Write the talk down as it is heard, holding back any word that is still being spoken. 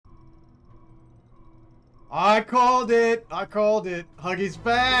I called it! I called it! Huggy's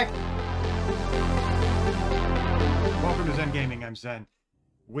back! Welcome to Zen Gaming, I'm Zen.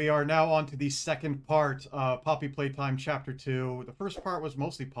 We are now on to the second part of Poppy Playtime Chapter 2. The first part was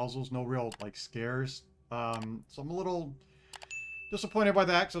mostly puzzles, no real, like, scares. So I'm a little disappointed by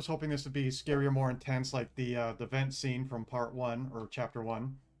that, because I was hoping this would be scarier, more intense, like the vent scene from Part 1, or Chapter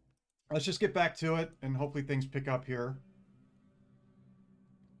 1. Let's just get back to it, and hopefully things pick up here.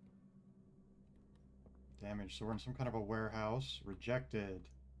 Damage. So we're in some kind of a warehouse. Rejected.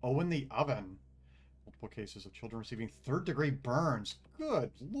 Oh, in the oven. Multiple cases of children receiving third-degree burns. Good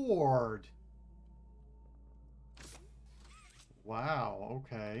lord. Wow,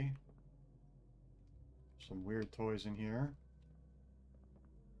 okay. Some weird toys in here.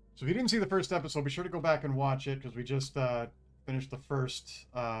 So if you didn't see the first episode, be sure to go back and watch it, because we just finished the first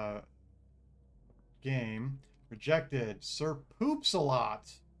game. Rejected. Sir poops a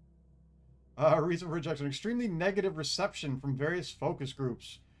lot. Reason for rejection. Extremely negative reception from various focus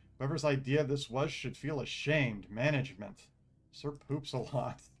groups. Whoever's idea this was should feel ashamed. Management. Sir poops a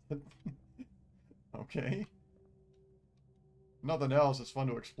lot. Okay. Nothing else. It's fun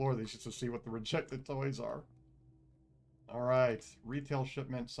to explore these just to see what the rejected toys are. Alright. Retail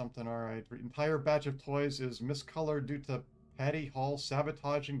shipment, something. Alright. Entire batch of toys is miscolored due to Patty Hall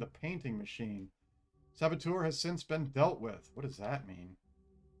sabotaging the painting machine. Saboteur has since been dealt with. What does that mean?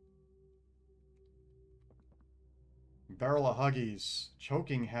 Barrel of Huggies.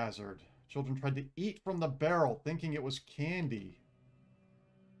 Choking hazard. Children tried to eat from the barrel, thinking it was candy.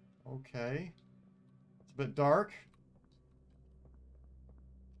 Okay. It's a bit dark.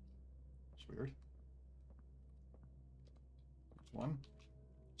 It's weird. There's one.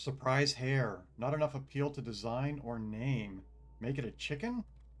 Surprise hair. Not enough appeal to design or name. Make it a chicken?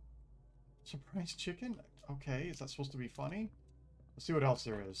 Surprise chicken? Okay, is that supposed to be funny? Let's see what else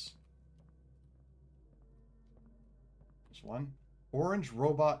there is. One. Orange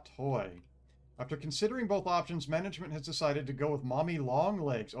robot toy. After considering both options, management has decided to go with Mommy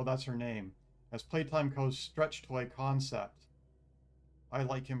Longlegs. Oh, that's her name. As Playtime Co.'s stretch toy concept. I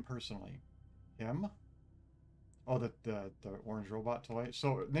like him personally. Him? Oh, the orange robot toy.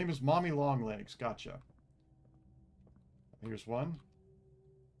 So, name is Mommy Longlegs. Gotcha. Here's one.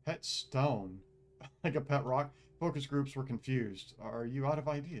 Pet stone. Like a pet rock. Focus groups were confused. Are you out of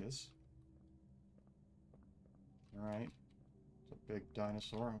ideas? Alright. Big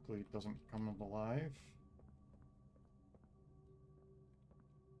dinosaur. Hopefully it doesn't come alive.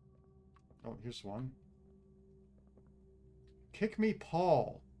 Oh, here's one. Kick Me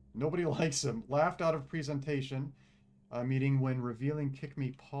Paul. Nobody likes him. Laughed out of presentation. Meeting when revealing Kick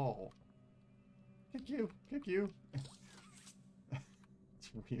Me Paul. Kick you. Kick you.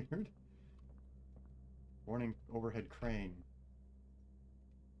 It's weird. Warning overhead crane.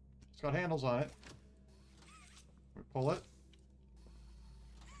 It's got handles on it. We pull it.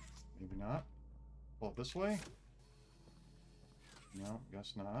 Maybe not. Pull it this way? No,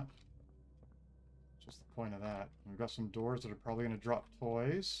 guess not. What's the point of that? We've got some doors that are probably going to drop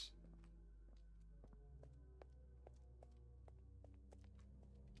toys.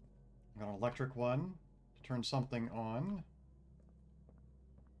 Got an electric one to turn something on.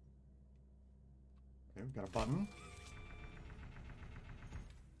 Okay, we've got a button.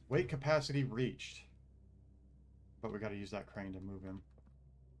 Weight capacity reached. But we got to use that crane to move him.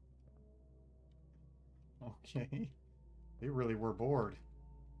 Okay. They really were bored.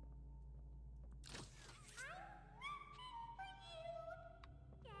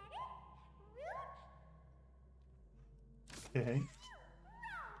 Okay.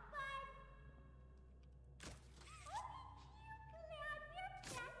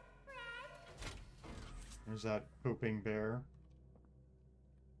 There's that pooping bear.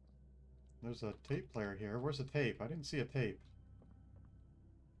 There's a tape player here. Where's the tape? I didn't see a tape.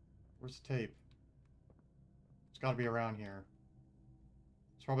 Where's the tape? It's got to be around here.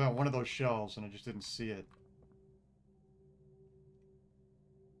 It's probably on one of those shelves and I just didn't see it.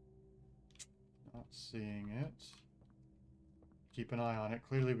 Not seeing it. Keep an eye on it.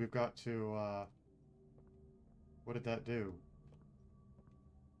 Clearly we've got to, what did that do?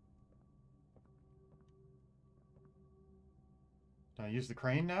 Can I use the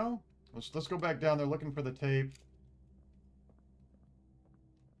crane now? Let's go back down there looking for the tape.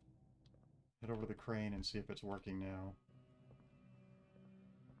 Head over to the crane and see if it's working now.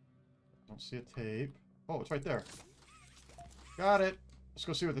 Don't see a tape. Oh, it's right there. Got it. Let's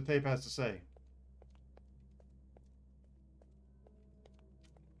go see what the tape has to say.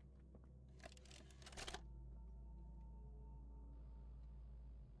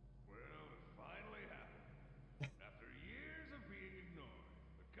 Well, it finally happened. After years of being ignored,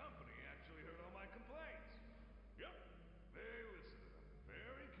 the company actually heard all my complaints.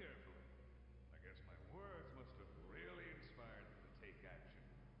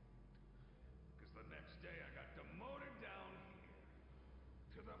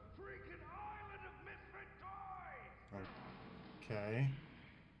 Okay.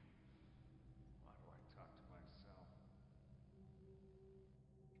 Why do I talk to myself?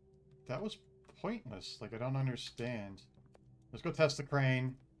 That was pointless. Like, I don't understand. Let's go test the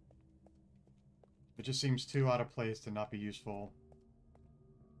crane. It just seems too out of place to not be useful.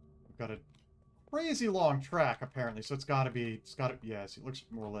 We've got a crazy long track, apparently, so it's gotta be... Yes, it looks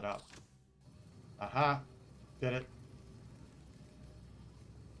more lit up. Aha! Did it.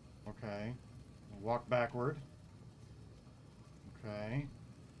 Okay. Walk backward. Okay.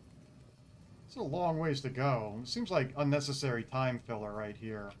 It's a long ways to go. It seems like unnecessary time filler right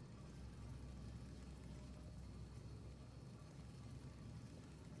here.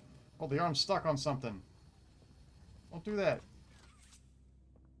 Oh, the arm's stuck on something. Don't do that.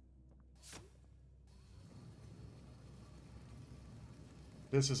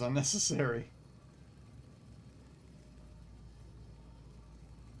 This is unnecessary.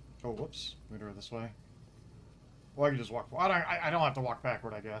 Oh, whoops. Move her this way. Well, I can just walk... I don't have to walk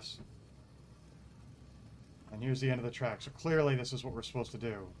backward, I guess. And here's the end of the track. So clearly this is what we're supposed to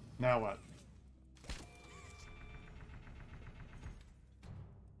do. Now what?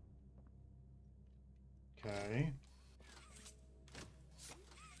 Okay.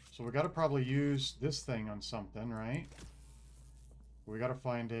 So we gotta probably use this thing on something, right? We gotta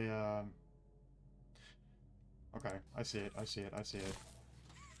find a, Okay, I see it, I see it, I see it.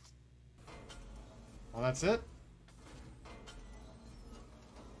 Well, that's it?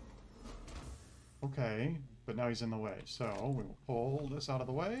 Okay, but now he's in the way. So, we will pull this out of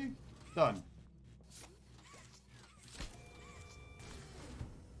the way. Done.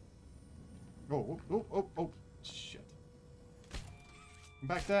 Oh, oh, oh, oh, oh. Shit.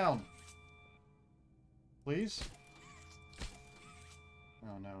 Back down. Please?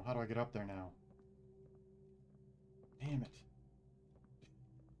 Oh no, how do I get up there now? Damn it.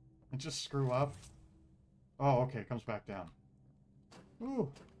 I just screw up. Oh, okay, it comes back down.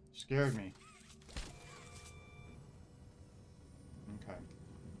 Ooh, scared me. Okay.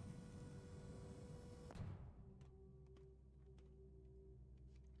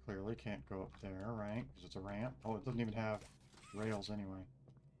 Clearly can't go up there, right? Because it's a ramp. Oh, it doesn't even have rails anyway.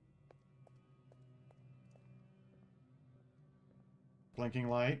 Blinking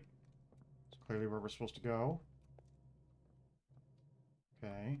light. It's clearly where we're supposed to go.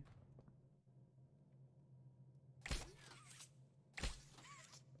 Okay.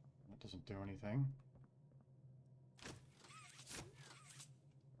 That doesn't do anything.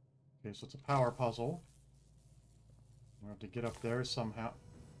 Okay, so it's a power puzzle. We have to get up there somehow.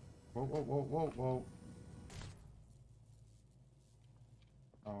 Whoa, whoa, whoa, whoa, whoa.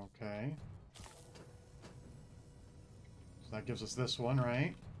 Okay. So that gives us this one,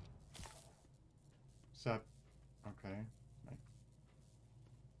 right? Except, okay.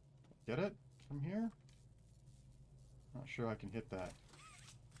 Get it from here? Not sure I can hit that.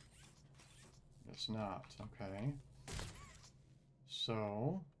 It's not. Okay.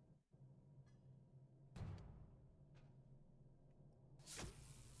 So... So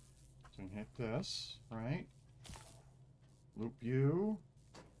we can hit this, right? Loop you.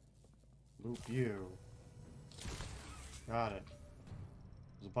 Loop you. Got it.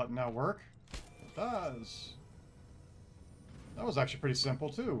 Does the button now work? It does. That was actually pretty simple,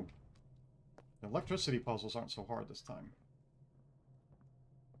 too. The electricity puzzles aren't so hard this time.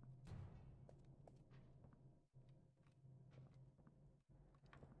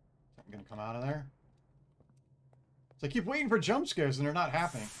 Something gonna come out of there? So I keep waiting for jump scares and they're not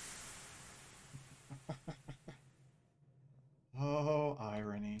happening. Oh,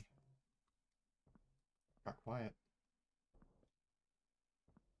 irony. Got quiet.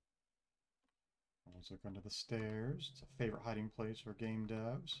 Let's look under the stairs. It's a favorite hiding place for game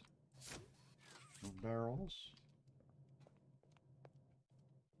devs. No barrels.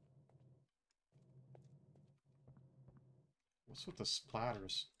 What's with the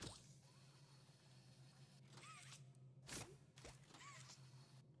splatters?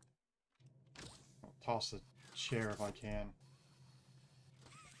 I'll toss the chair if I can.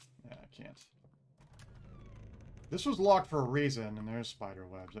 Yeah, I can't. This was locked for a reason, and there's spider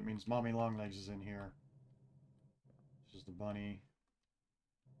webs. That means Mommy Longlegs is in here. This is the bunny.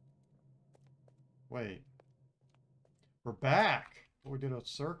 Wait. We're back! Oh, we did a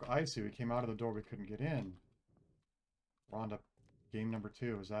circle. I see. We came out of the door. We couldn't get in. We're on to game number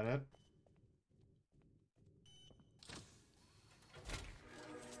 2. Is that it?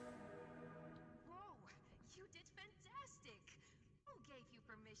 Whoa! You did fantastic! Who gave you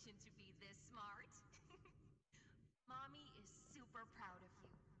permission to be this smart? Mommy is super proud of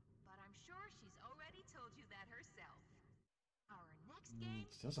you, but I'm sure she's already told you that herself. Our next game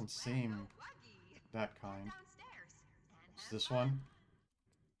It doesn't is Wack seem A Huggy. that Head kind. downstairs and It's this one.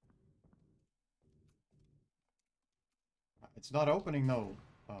 It's not opening though.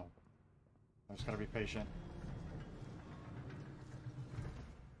 Oh. I just gotta be patient.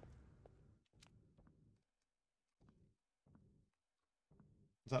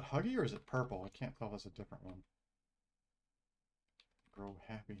 Is that Huggy or is it purple? I can't tell if that's a different one. Grow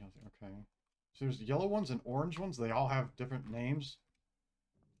happy, okay. So there's yellow ones and orange ones. They all have different names.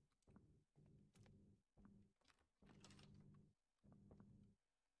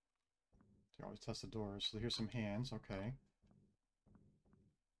 You always test the doors. So here's some hands, okay.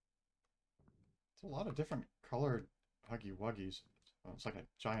 It's a lot of different colored Huggy Wuggies. Oh, it's like a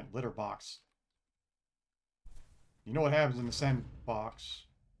giant litter box. You know what happens in the sandbox,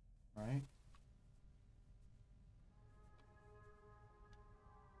 right?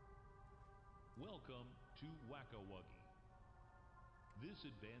 Welcome to Wack A Huggy. This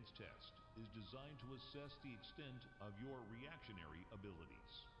advanced test is designed to assess the extent of your reactionary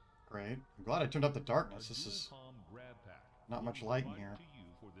abilities. Great. I'm glad I turned up the darkness. This is palm grab pack not much light in here. to you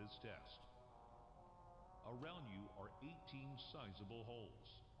for this test. Around you are 18 sizable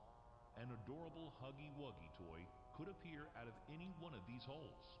holes. An adorable Huggy Wuggy toy could appear out of any one of these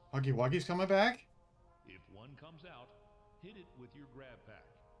holes. Huggy Wuggy's coming back? If one comes out, hit it with your grab pack.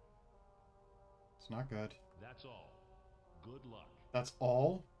 It's not good. That's all. Good luck. That's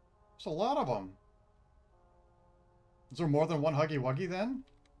all? There's a lot of them. Is there more than one Huggy Wuggy then?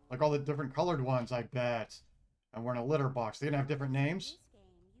 Like all the different colored ones, I bet. And we're in a litter box. They're gonna have different names?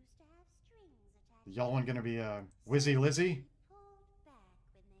 The yellow one gonna be Wizzy Lizzy?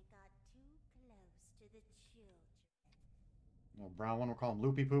 The brown one we'll call him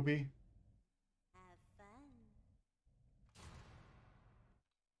Loopy Poopy.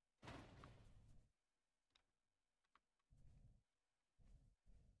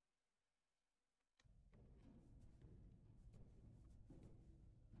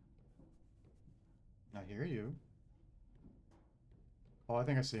 I hear you. Oh, I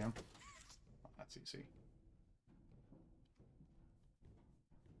think I see him. Oh, that's easy.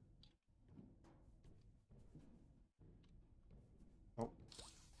 Oh.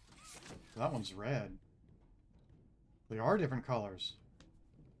 That one's red. They are different colors.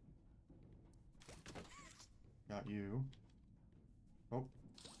 Got you. Oh.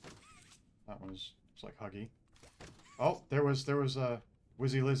 That one is it's like Huggy. Oh, there was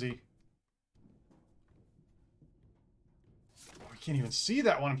Wizzy Lizzy. Oh, I can't even see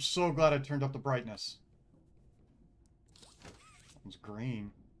that one. I'm so glad I turned up the brightness. That one's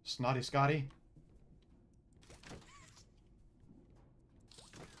green. Snotty Scotty.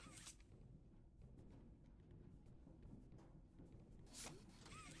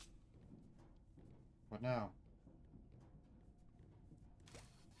 What now?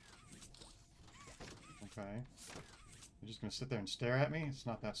 Okay. You're just gonna sit there and stare at me? It's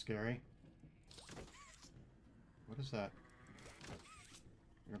not that scary. What is that?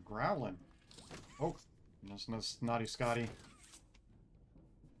 You're growling. Oh, there's no Snotty Scotty.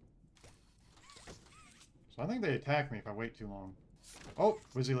 So I think they attack me if I wait too long. Oh,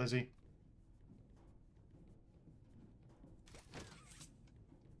 Wizzy Lizzy.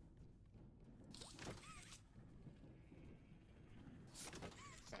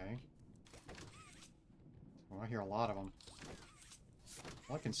 Okay. Well, I hear a lot of them.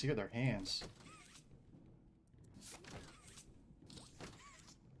 All I can see are their hands.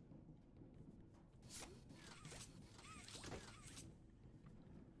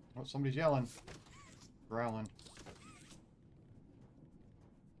 Oh, somebody's yelling. Growling.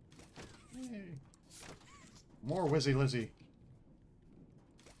 Yay. More Wizzy Lizzy.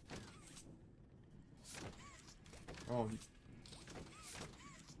 Oh.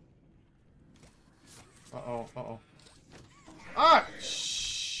 Uh-oh, uh-oh. Ah!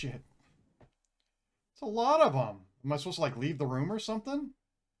 Shit. It's a lot of them. Am I supposed to, like, leave the room or something?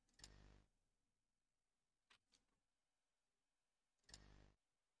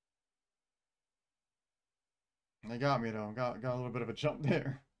 They got me, though. Got a little bit of a jump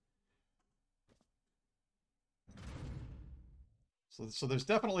there. So there's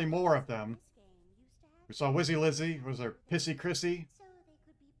definitely more of them. We saw Wizzy Lizzy. Was there Pissy Chrissy?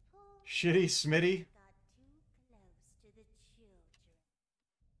 Shitty Smitty?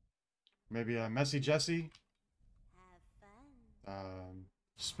 Maybe Messy Jessie?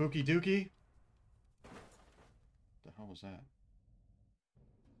 Spooky Dookie? What the hell was that?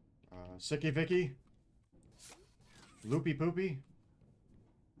 Sicky Vicky? Loopy Poopy?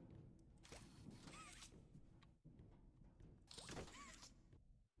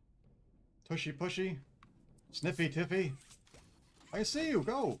 Tushy Pushy? Sniffy Tiffy? I see you,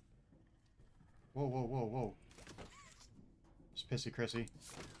 go! Whoa, whoa, whoa, whoa. Pissy Chrissy.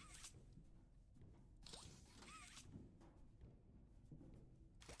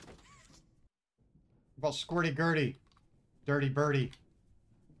 What about Squirty Gertie? Dirty Birdie.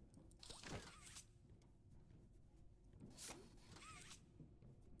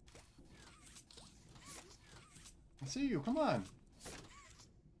 I see you, come on.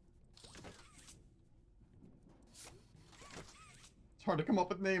 It's hard to come up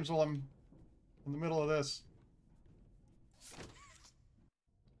with names while I'm in the middle of this.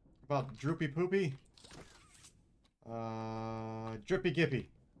 About Droopy Poopy? Drippy Gippy.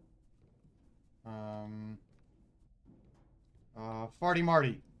 Farty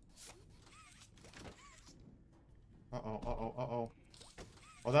Marty. Uh-oh, uh-oh, uh-oh.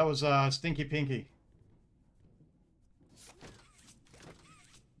 Oh, that was, Stinky Pinky.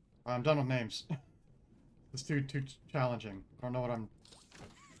 I'm done with names. It's too challenging. I don't know what I'm...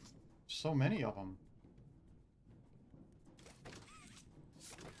 So many of them.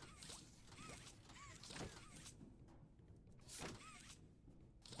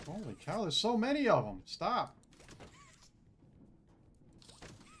 Holy cow, there's so many of them. Stop.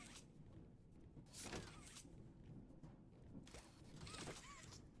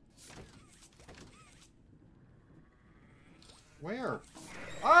 Where?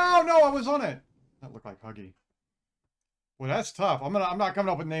 Oh no, I was on it. That looked like Huggy. Well, that's tough. I'm not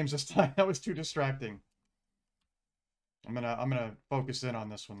coming up with names this time. That was too distracting. I'm gonna focus in on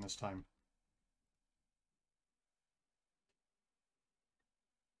this one this time.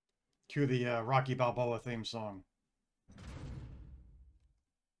 Cue the Rocky Balboa theme song.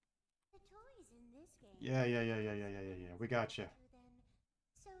 The toys in this game. Yeah. We got you.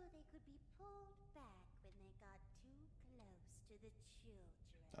 So they could be pulled back when they got too close to the children.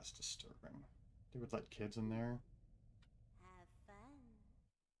 That's disturbing. They would let kids in there. Have fun.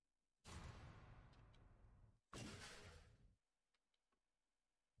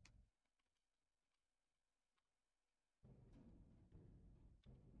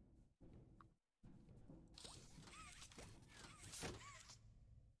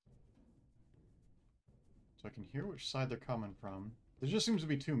 So I can hear which side they're coming from. There just seems to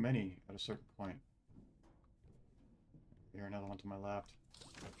be too many at a certain point. Here, another one to my left.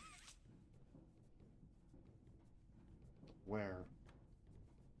 Where?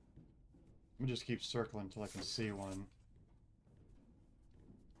 Let me just keep circling until I can see one.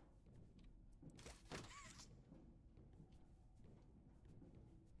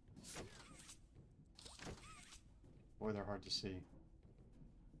 Boy, they're hard to see.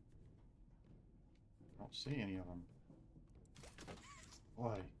 I don't see any of them.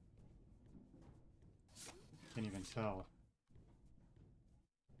 Boy. Can't even tell.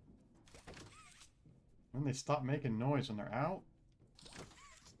 When they stop making noise when they're out?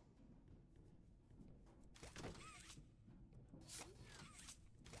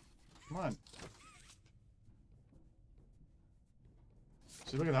 Come on.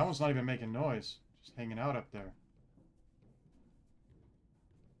 See, look at that one's not even making noise. Just hanging out up there.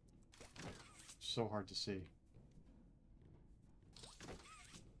 So hard to see.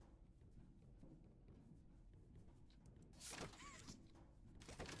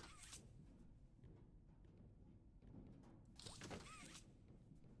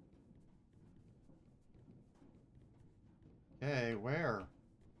 Okay, where?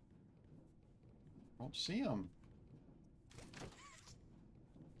 Don't see him.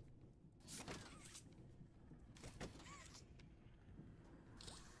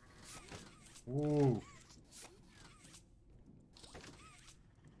 Ooh.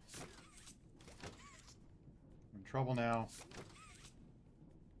 I'm in trouble now.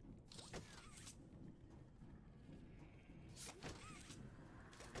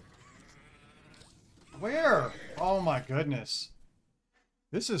 Where? Oh my goodness.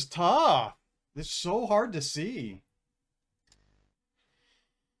 This is tough. This is so hard to see.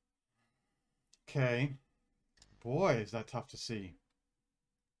 Okay. Boy, is that tough to see.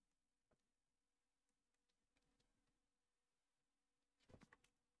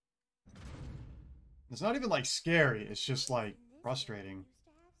 It's not even like scary, it's just like frustrating.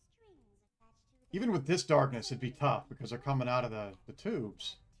 Even with this darkness, it'd be tough because they're coming out of the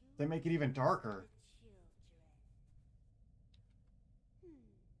tubes. They make it even darker.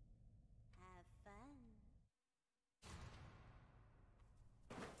 Have fun.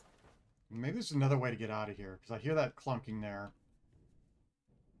 Maybe there's another way to get out of here, because I hear that clunking there.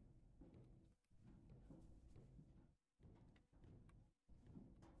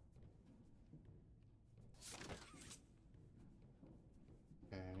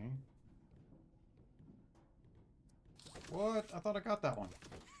 Okay. What? I thought I got that one.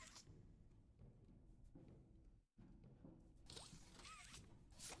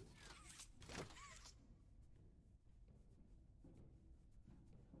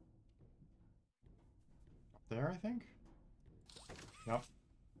 I think? Yep.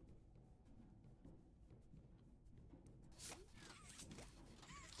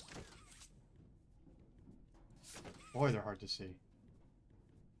 Boy, they're hard to see.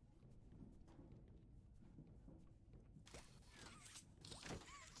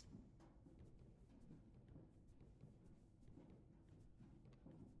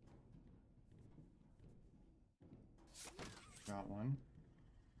 Got one.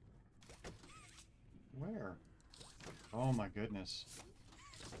 Where? Oh my goodness.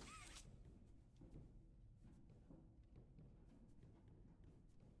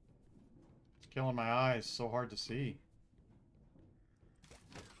 It's killing my eyes. So hard to see.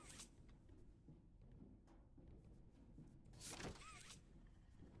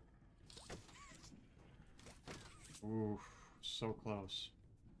 Ooh, so close.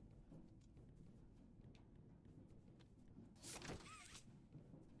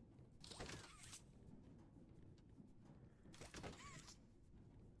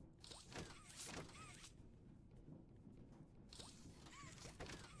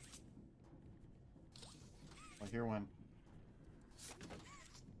 I hear one.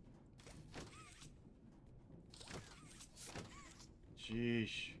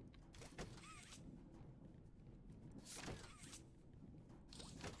 Sheesh.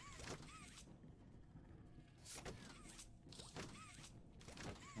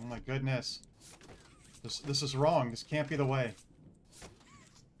 Oh my goodness. This is wrong. This can't be the way.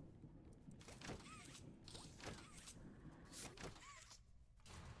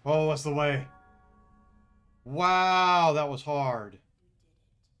 Oh, what's the way? Wow, that was hard.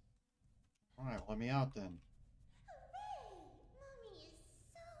 Alright, let me out then. Hooray! Mommy is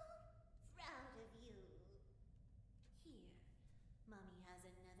so proud of you. Here, Mommy has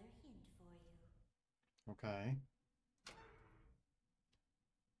another hint for you. Okay.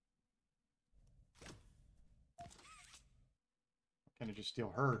 Can I just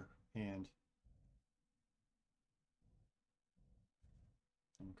steal her hand?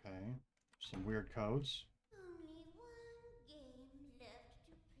 Okay. Some weird codes. Only one game left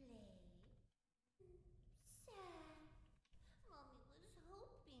to play. Sad. Mommy was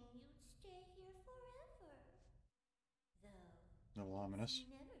hoping you'd stay here forever. Though, A little ominous. it's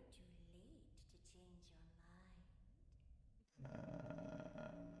never too late to change your mind.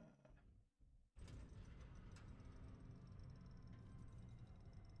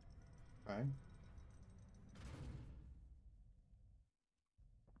 Okay.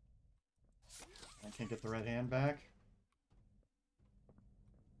 I can't get the red hand back.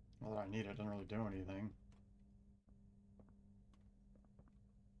 Not that I need it, doesn't really do anything.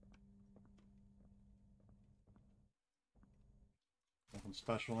 Nothing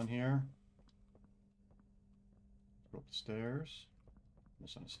special in here. Go up the stairs.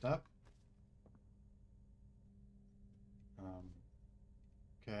 Missing a step.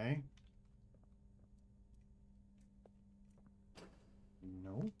 Okay.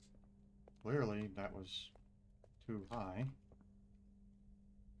 Nope. Clearly, that was too high.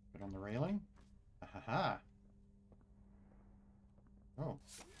 Get on the railing. Ha. Oh.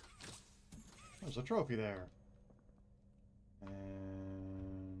 There's a trophy there.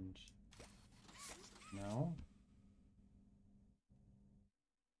 And... no.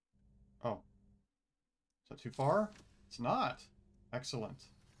 Oh. Is that too far? It's not. Excellent.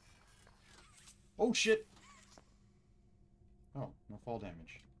 Oh, shit! Oh, no fall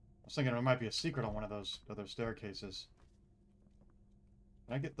damage. I was thinking there might be a secret on one of those other staircases.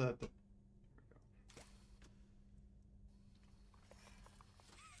 Can I get the...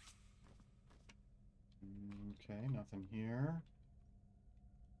 Okay, nothing here.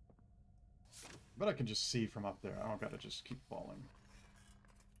 But I can just see from up there. I don't gotta just keep falling.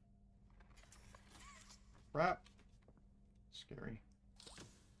 Crap. Scary.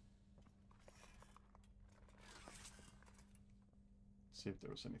 See if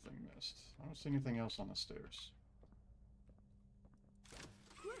there was anything missed. I don't see anything else on the stairs.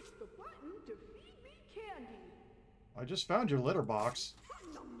 Press the button to feed me candy. I just found your litter box.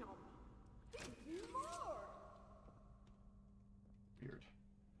 Nom nom. Feed me more. Weird.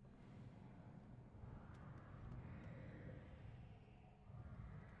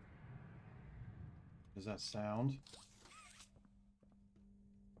 Does that sound?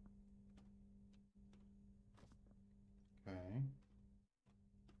 Okay.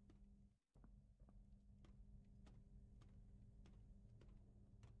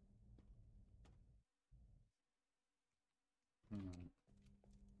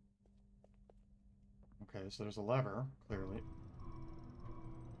 Okay, so there's a lever, clearly.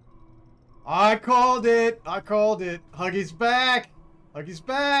 I called it! I called it! Huggy's back! Huggy's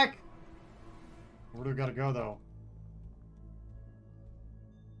back! Where do we gotta go, though?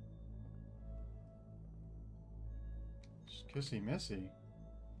 It's kissy missy.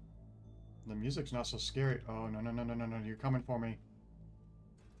 The music's not so scary. Oh, no, no, no, no, no, no. You're coming for me.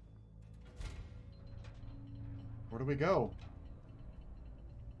 Where do we go?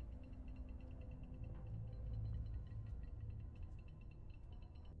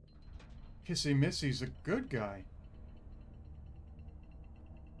 Kissy Missy's a good guy.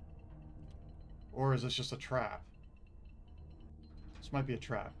 Or is this just a trap? This might be a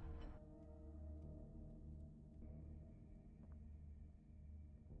trap.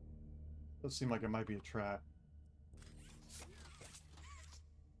 Does seem like it might be a trap.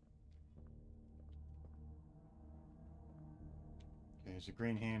 Okay, there's a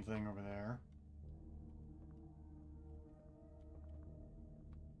green hand thing over there.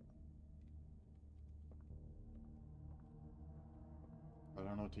 I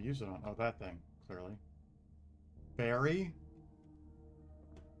don't know what to use it on. Oh, that thing, clearly. Berry?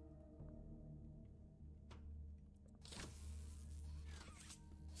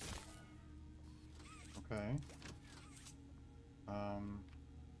 Okay.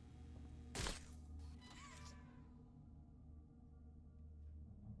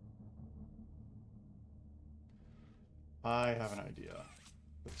 I have an idea.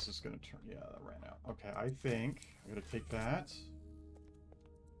 This is gonna turn... Yeah, that ran out. Okay, I think I'm gonna take that.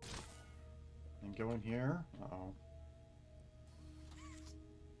 And go in here. Uh-oh.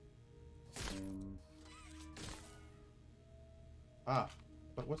 And... Ah,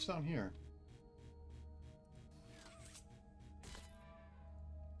 but what's down here?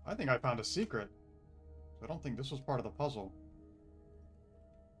 I think I found a secret. I don't think this was part of the puzzle.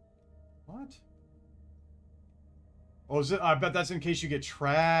 What? Oh, is it? I bet that's in case you get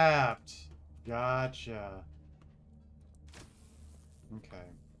trapped. Gotcha. Okay.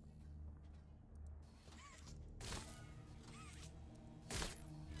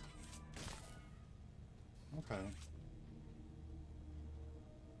 Okay.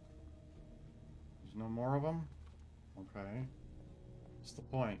 There's no more of them? Okay. What's the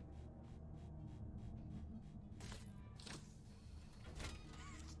point?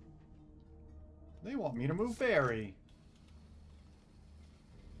 They want me to move Barry.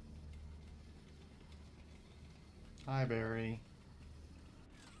 Hi, Barry.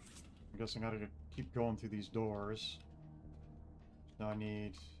 I'm guessing I gotta keep going through these doors. Now I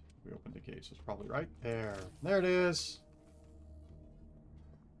need... We opened the gates. It's probably right there. There it is!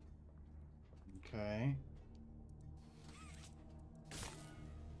 Okay.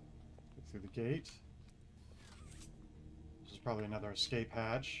 Get through the gate. This is probably another escape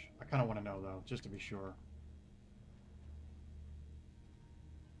hatch. I kind of want to know, though, just to be sure.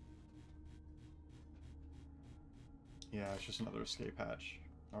 Yeah, it's just another escape hatch.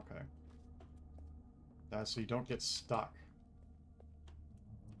 Okay. That's so you don't get stuck.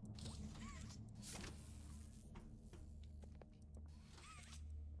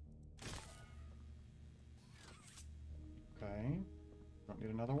 Okay. Don't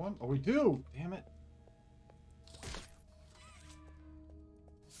need another one? Oh, we do! Damn it.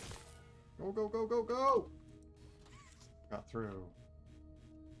 Go, go, go, go, go! Got through.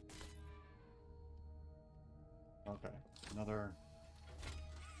 Okay. Another...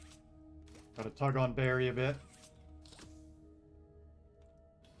 Gotta tug on Barry a bit.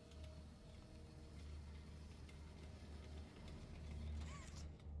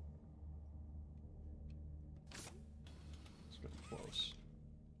 It's getting close.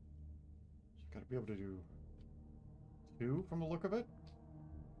 Gotta be able to do 2 from the look of it.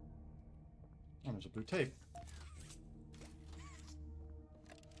 Oh, there's a blue tape.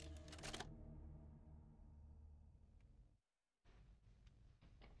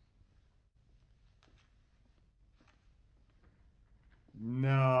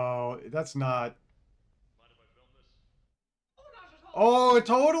 No, that's not... Mind if I film this? Oh, not at all. Oh,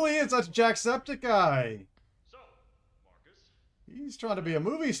 totally! It's a Jacksepticeye! So, Marcus, He's trying to be a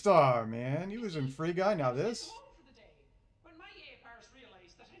movie star, man. He was in Free Guy, now this. Home for the day, when my ape arse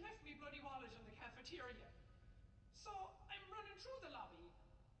realised that I left me bloody wallet in the cafeteria. So I'm running through the lobby,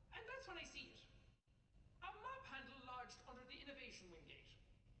 and that's when I see it. A mop handle lodged under the innovation wing gate.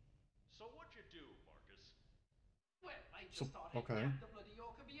 so what'd you do, Marcus? Well, I just thought I'd okay. grab the bloody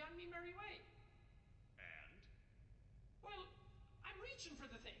yoke and be on me merry way. And? Well, I'm reaching for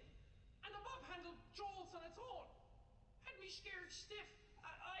the thing, and the mop handle jolts on its own. Had me scared stiff.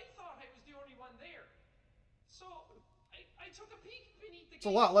 I thought I was the only one there. So I took a peek beneath the It's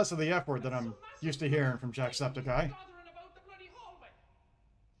a lot less of the F word than I'm used to hearing from Jacksepticeye. bothering about the bloody hallway.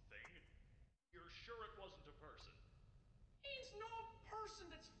 Thing? You're sure it wasn't a person? Ain't no person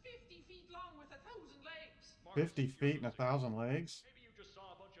that's 50 feet long with 1,000 50 feet and 1,000 legs? Maybe you just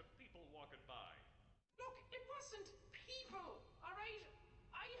saw a bunch of people walking by. Look, it wasn't people, all right?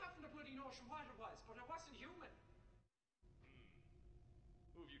 I haven't a bloody notion what it was, but it wasn't human.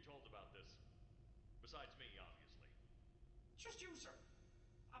 Who have you told about this? Besides me, obviously. Just you, sir.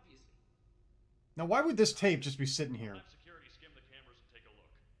 Obviously. Now, why would this tape just be sitting here? Have security skim the cameras and take a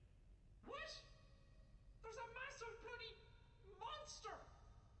look. What? There's a massive bloody monster!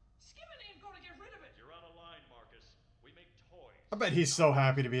 Skimming ain't gonna get rid of it! You're on a line, Marcus. We make toys. I bet he's so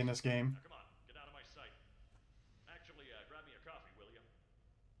happy to be in this game. Now, come on, get out of my sight. Actually, grab me a coffee, will you?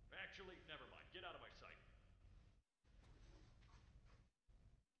 Actually, never mind. Get out of my sight.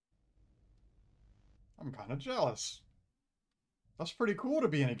 I'm kind of jealous. That's pretty cool to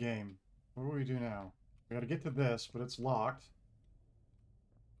be in a game. What do we do now? We gotta get to this, but it's locked.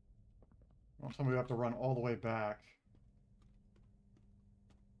 Don't tell me we have to run all the way back.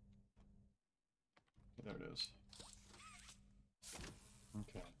 There it is.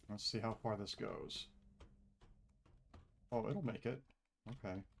 Okay, let's see how far this goes. Oh, it'll make it.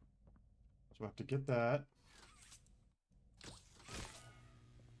 Okay. So we have to get that.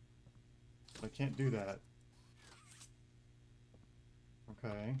 I can't do that.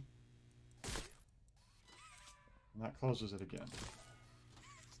 Okay. And that closes it again.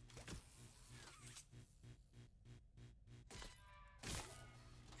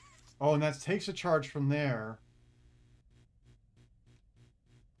 Oh, and that takes a charge from there.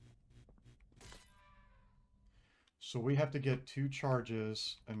 So we have to get 2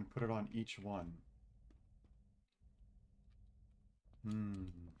 charges and put it on each one. A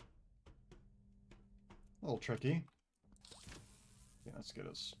little tricky. Yeah, let's get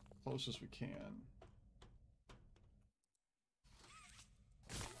as close as we can.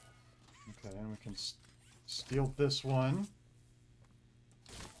 Okay, and we can steal this one.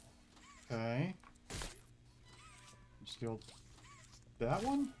 Okay. Steal that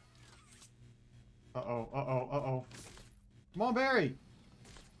one? Uh-oh, uh-oh, uh-oh. Come on, Barry!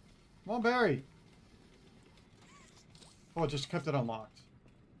 Come on, Barry! Oh, it just kept it unlocked.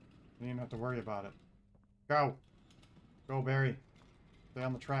 You didn't even have to worry about it. Go! Go, Barry. Stay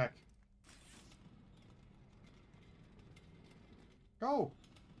on the track. Go!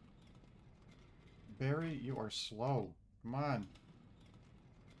 Barry, you are slow. Come on.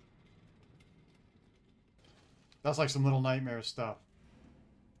 That's like some Little Nightmare stuff.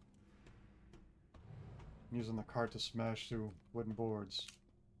 I'm using the cart to smash through wooden boards.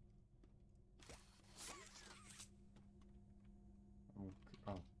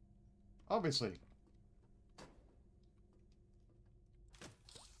 Oh. Obviously.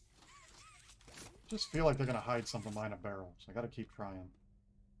 Just feel like they're gonna hide something behind a barrel, so I gotta keep trying.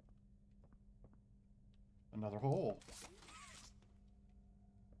 Another hole.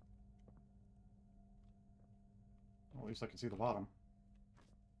 Well, at least I can see the bottom.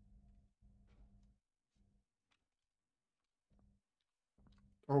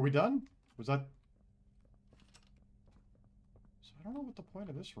 Are we done? Was that... So I don't know what the point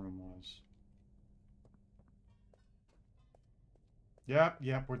of this room was.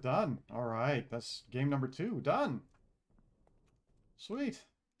 Yep, we're done. Alright, that's game number 2. Done. Sweet.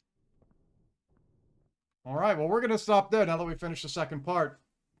 Alright, well, we're going to stop there now that we finished the second part.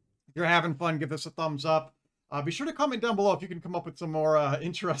 If you're having fun, give this a thumbs up. Be sure to comment down below if you can come up with some more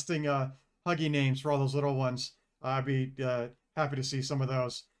interesting Huggy names for all those little ones. I'd be happy to see some of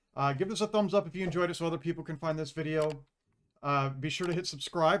those. Give this a thumbs up if you enjoyed it so other people can find this video. Be sure to hit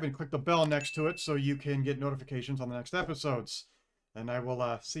subscribe and click the bell next to it so you can get notifications on the next episodes. And I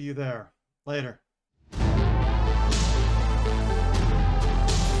will see you there. Later.